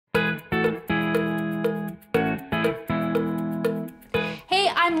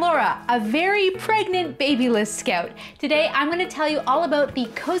Laura, a very pregnant Babylist Scout. Today I'm going to tell you all about the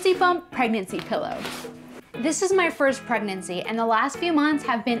Cozy Bump pregnancy pillow. This is my first pregnancy, and the last few months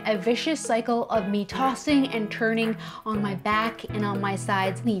have been a vicious cycle of me tossing and turning on my back and on my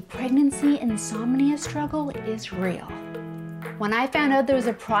sides. The pregnancy insomnia struggle is real. When I found out there was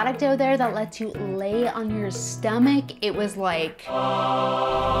a product out there that lets you lay on your stomach, it was like...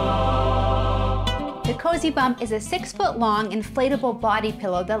 The Cozy Bump is a 6-foot-long inflatable body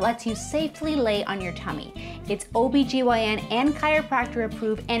pillow that lets you safely lay on your tummy. It's OBGYN and chiropractor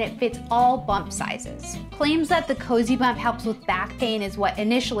approved, and it fits all bump sizes. Claims that the Cozy Bump helps with back pain is what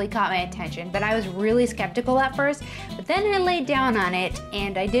initially caught my attention, but I was really skeptical at first. But then I laid down on it,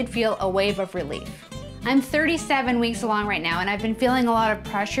 and I did feel a wave of relief. I'm 37 weeks along right now, and I've been feeling a lot of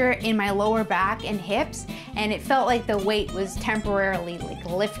pressure in my lower back and hips, and it felt like the weight was temporarily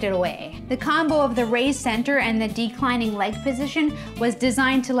lifted away. The combo of the raised center and the declining leg position was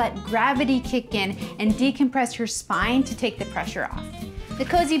designed to let gravity kick in and decompress your spine to take the pressure off. The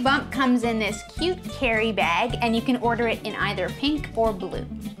Cozy Bump comes in this cute carry bag, and you can order it in either pink or blue.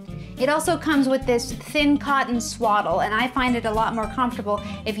 It also comes with this thin cotton swaddle, and I find it a lot more comfortable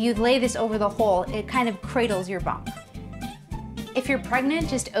if you lay this over the hole. It kind of cradles your bump. If you're pregnant,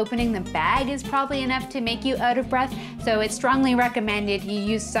 just opening the bag is probably enough to make you out of breath, so it's strongly recommended you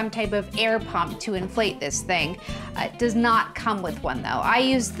use some type of air pump to inflate this thing. It does not come with one though. I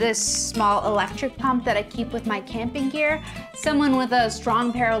use this small electric pump that I keep with my camping gear. Someone with a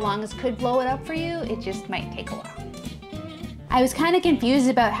strong pair of lungs could blow it up for you. It just might take a while. I was kind of confused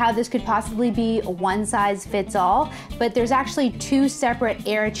about how this could possibly be one size fits all, but there's actually 2 separate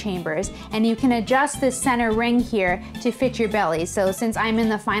air chambers, and you can adjust this center ring here to fit your belly. So since I'm in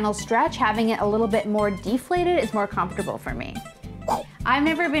the final stretch, having it a little bit more deflated is more comfortable for me. I've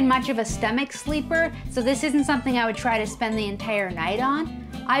never been much of a stomach sleeper, so this isn't something I would try to spend the entire night on.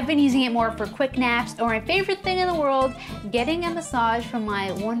 I've been using it more for quick naps, or my favorite thing in the world, getting a massage from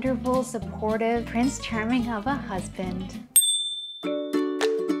my wonderful, supportive, Prince Charming of a husband.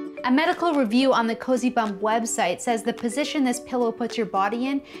 A medical review on the Cozy Bump website says the position this pillow puts your body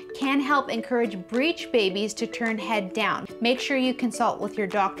in can help encourage breech babies to turn head down. Make sure you consult with your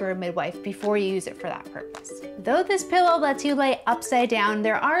doctor or midwife before you use it for that purpose. Though this pillow lets you lay upside down,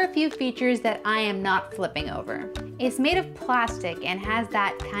 there are a few features that I am not flipping over. It's made of plastic and has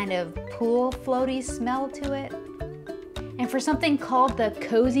that kind of pool floaty smell to it. And for something called the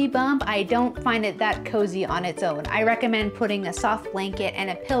Cozy Bump, I don't find it that cozy on its own. I recommend putting a soft blanket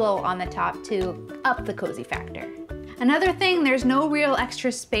and a pillow on the top to up the cozy factor. Another thing, there's no real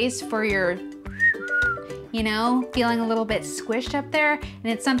extra space for your, feeling a little bit squished up there, and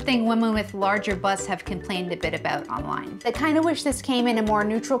it's something women with larger busts have complained a bit about online. I kind of wish this came in a more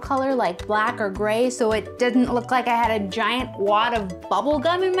neutral color like black or gray, so it didn't look like I had a giant wad of bubble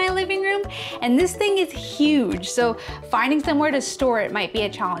gum in my living room. And this thing is huge, so finding somewhere to store it might be a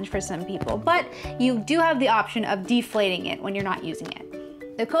challenge for some people, but you do have the option of deflating it when you're not using it.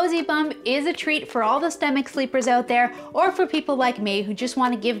 The Cozy Bump is a treat for all the stomach sleepers out there, or for people like me who just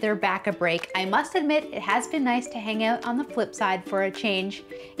want to give their back a break. I must admit, it has been nice to hang out on the flip side for a change.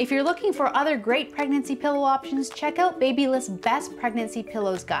 If you're looking for other great pregnancy pillow options, check out Babylist's Best Pregnancy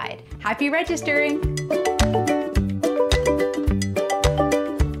Pillows Guide. Happy registering!